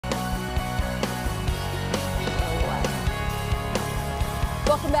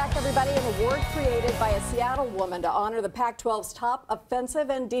Welcome back, everybody. An award created by a Seattle woman to honor the Pac-12's top offensive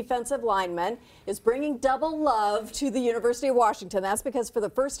and defensive linemen is bringing double love to the University of Washington. That's because for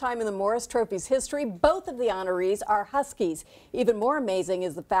the first time in the Morris Trophy's history, both of the honorees are Huskies. Even more amazing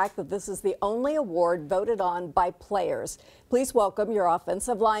is the fact that this is the only award voted on by players. Please welcome your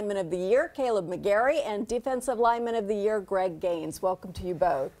Offensive Lineman of the Year, Kaleb McGary, and Defensive Lineman of the Year, Greg Gaines. Welcome to you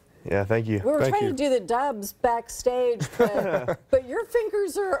both. Yeah, thank you. We were trying to do the dubs backstage, but your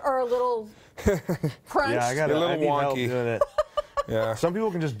fingers are a little crunched. Yeah, I need help doing it. Yeah. Some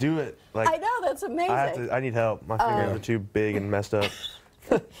people can just do it. Like, I know, that's amazing. I need help. My fingers are too big and messed up.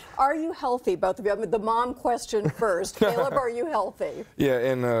 Are you healthy, both of you? I mean, the mom question first. Kaleb, are you healthy? Yeah,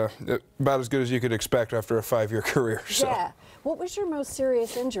 and about as good as you could expect after a 5-year career. So. Yeah. What was your most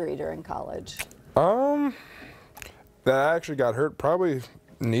serious injury during college? That I actually got hurt, probably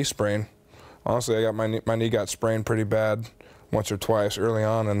knee sprain. Honestly, I got my knee got sprained pretty bad once or twice early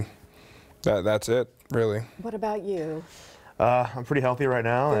on, and that's it, really. What about you? I'm pretty healthy right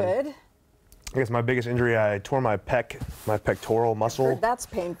now. Good. And I guess my biggest injury, I tore my pectoral muscle. That's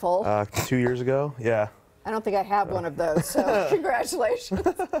painful. 2 years ago, yeah. I don't think I have one of those, so congratulations.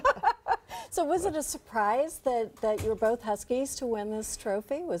 So was it a surprise that you were both Huskies to win this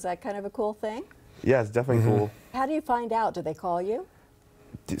trophy? Was that kind of a cool thing? Yeah, it's definitely cool. How do you find out? Did they call you?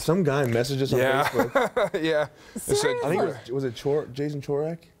 Some guy messaged us on Facebook. Yeah. Seriously? I think was it Jason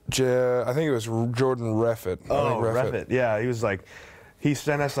Chorak? I think it was Jordan Reffett. Oh, Reffett. Yeah, he was like, he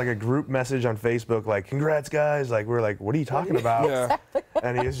sent us like a group message on Facebook, like, "Congrats, guys!" Like, we're like, "What are you talking about?" Yeah.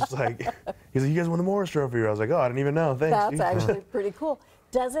 And he was just like, he's like, "You guys won the Morris Trophy." I was like, "Oh, I didn't even know. Thanks." That's dude. actually pretty cool.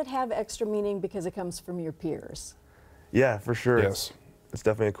 Does it have extra meaning because it comes from your peers? Yeah, for sure. Yes. It's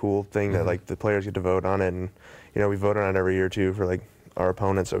definitely a cool thing that like the players get to vote on it, and you know we vote on it every year too for like our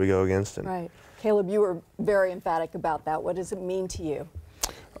opponents that we go against. And right. Kaleb, you were very emphatic about that. What does it mean to you?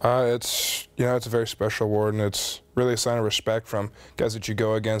 It's a very special award, and it's really a sign of respect from guys that you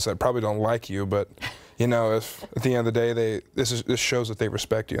go against that probably don't like you, but you know, if at the end of the day this shows that they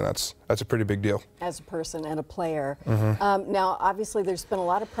respect you, and that's a pretty big deal. As a person and a player. Now, obviously, there's been a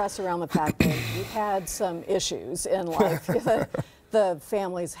lot of press around the fact that you've had some issues in life. The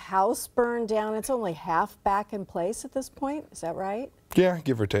family's house burned down. It's only half back in place at this point. Is that right? Yeah,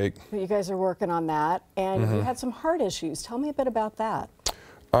 give or take. You guys are working on that, and you had some heart issues. Tell me a bit about that.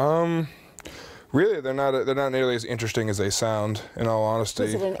 Really, they're not nearly as interesting as they sound, in all honesty.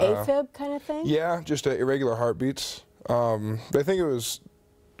 Was it an AFib kind of thing? Yeah, just irregular heartbeats. I think it was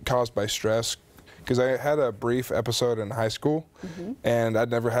caused by stress, because I had a brief episode in high school, and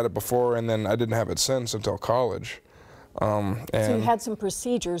I'd never had it before, and then I didn't have it since until college. So you had some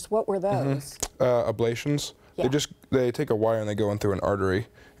procedures. What were those? Ablations. Yeah. They take a wire and they go in through an artery,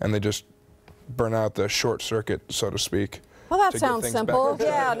 and they just burn out the short circuit, so to speak. Well, that sounds simple.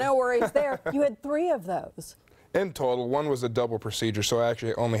 Yeah, no worries there. You had 3 of those. In total, one was a double procedure, so I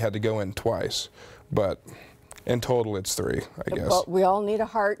actually only had to go in twice. But in total, it's 3, I guess. Well, we all need a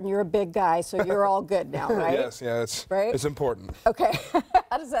heart, and you're a big guy, so you're all good now, right? Yes, yeah, it's important. Okay.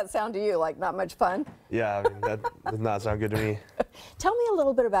 How does that sound to you? Like not much fun? Yeah, I mean, that does not sound good to me. Tell me a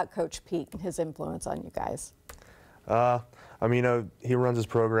little bit about Coach Pete and his influence on you guys. I mean, you know, he runs his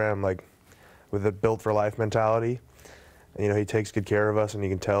program like with a built for life mentality. And, you know, he takes good care of us, and you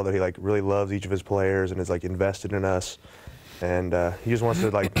can tell that he like really loves each of his players and is like invested in us. And he just wants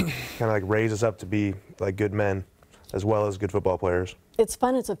to like kind of like raise us up to be like good men as well as good football players. It's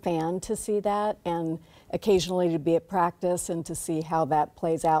fun as a fan to see that, and occasionally to be at practice and to see how that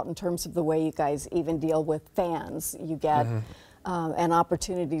plays out in terms of the way you guys even deal with fans. You get an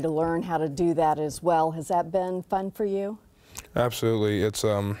opportunity to learn how to do that as well. Has that been fun for you? Absolutely. It's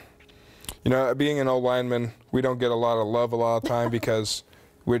you know, being an old lineman, we don't get a lot of love a lot of time because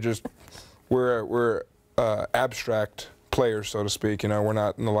we're abstract players, so to speak. You know, we're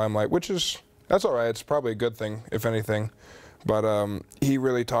not in the limelight, that's all right. It's probably a good thing, if anything. But he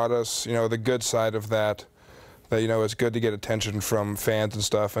really taught us, you know, the good side of that. That, you know, it's good to get attention from fans and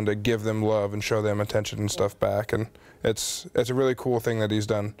stuff, and to give them love and show them attention and stuff back. And it's a really cool thing that he's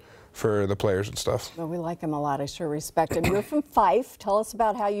done for the players and stuff. Well, we like him a lot. I sure respect him. You're from Fife. Tell us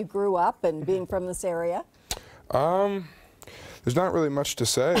about how you grew up and being from this area. There's not really much to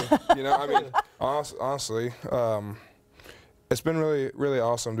say. You know, I mean, honestly, it's been really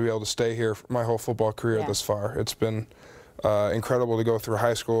awesome to be able to stay here my whole football career this far. It's been incredible to go through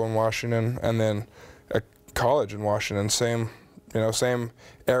high school in Washington and then college in Washington. Same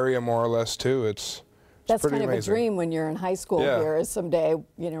area more or less too. That's pretty kind of amazing. A dream when you're in high school here, is someday,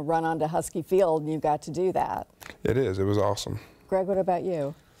 you know, run onto Husky Field and you got to do that. It is. It was awesome. Greg, what about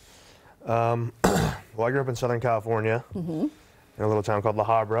you? Well, I grew up in Southern California, in a little town called La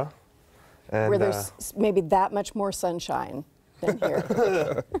Habra. And, where there's maybe that much more sunshine than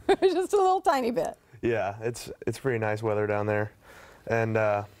here. Just a little tiny bit. Yeah, it's pretty nice weather down there. And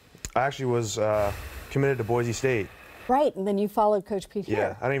I actually was committed to Boise State. Right, and then you followed Coach Pete here.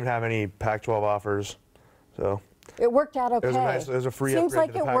 Yeah, I didn't even have any Pac-12 offers, so. It worked out okay. It was a free Seems upgrade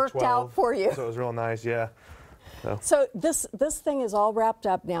like to the it worked Pac-12, out for you. So it was real nice, yeah. So this thing is all wrapped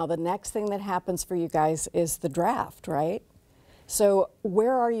up now. The next thing that happens for you guys is the draft, right? So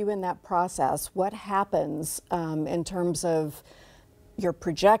where are you in that process? What happens in terms of your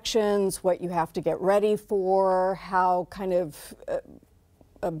projections, what you have to get ready for, how kind of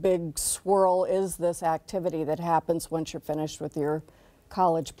a big swirl is this activity that happens once you're finished with your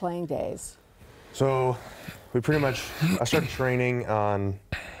college playing days? So I started training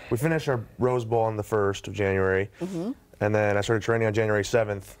we finished our Rose Bowl on the 1st of January, and then I started training on January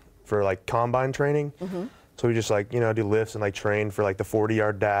 7th for like combine training. So we just do lifts and train for the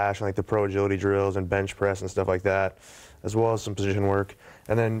 40-yard dash and the pro agility drills and bench press and stuff like that, as well as some position work.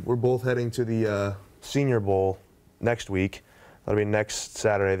 And then we're both heading to the Senior Bowl next week. That'll be next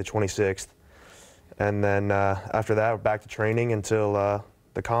Saturday, the 26th. And then after that, we're back to training until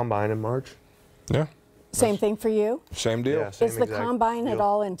the combine in March. Yeah. Same thing for you? Same deal. Yeah, same Is the exact combine deal. at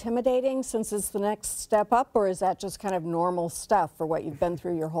all intimidating since it's the next step up, or is that just kind of normal stuff for what you've been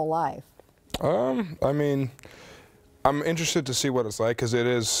through your whole life? I mean, I'm interested to see what it's like because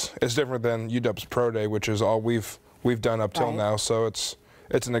it's different than UW's Pro Day, which is all we've done up till Right. now. So it's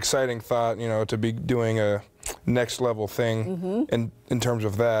an exciting thought, to be doing a next level thing in terms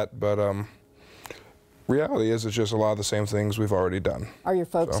of that. But reality is, it's just a lot of the same things we've already done. Are your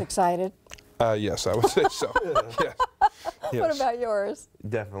folks excited? Yes, I would say so. Yes. What about yours?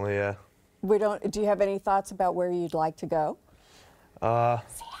 Definitely, yeah. Do you have any thoughts about where you'd like to go? Seattle.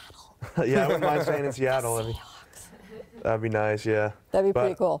 Yeah, I wouldn't mind staying in Seattle. That'd be nice, yeah. That'd be But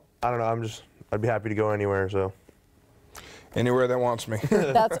pretty cool. I don't know, I'd be happy to go anywhere, so. Anywhere that wants me.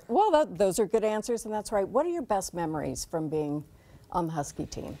 Those are good answers, and that's right. What are your best memories from being on the Husky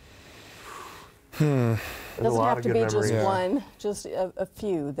team? There's a Doesn't lot have of to good be memories. just one, just a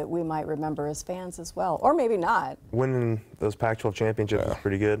few that we might remember as fans as well, or maybe not. Winning those Pac-12 championships was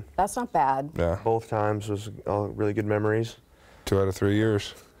pretty good. That's not bad. Yeah. Both times was all really good memories. 2 out of 3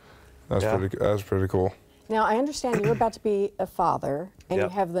 years. That's pretty cool. Now, I understand you're about to be a father, and you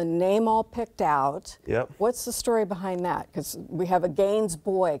Yep. have the name all picked out. Yep. What's the story behind that? Because we have a Gaines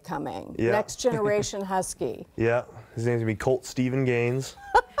boy coming, Yeah. next generation Husky. Yeah, his name's gonna be Colt Stephen Gaines.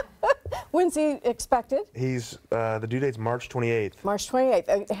 When's he expected? He's, the due date's March 28th. March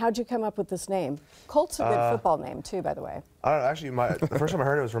 28th. How'd you come up with this name? Colt's a good football name, too, by the way. I don't know, actually, the first time I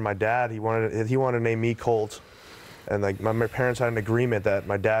heard it was from my dad. He wanted to name me Colt. And my parents had an agreement that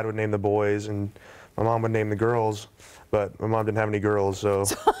my dad would name the boys and my mom would name the girls, but my mom didn't have any girls, so.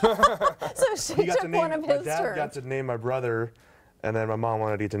 So she took one of his my dad turns. got to name my brother, and then my mom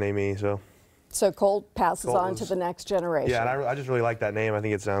wanted to get to name me, so. So Colt passes Colt on to the next generation. Yeah, and I just really like that name. I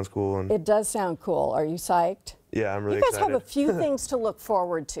think it sounds cool. And It does sound cool. Are you psyched? yeah, I'm really You guys excited. have a few things to look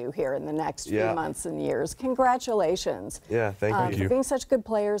forward to here in the next few Yeah. months and years. Congratulations. Yeah, thank you. For being such good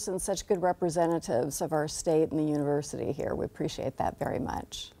players and such good representatives of our state and the university here. We appreciate that very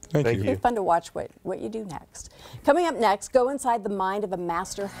much. Thank Thank you. It'll be fun to watch what you do next. Coming up next, go inside the mind of a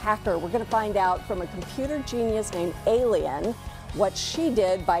master hacker. We're going to find out from a computer genius named Alien what she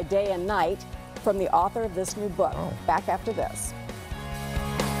did by day and night from the author of this new book. Back after this.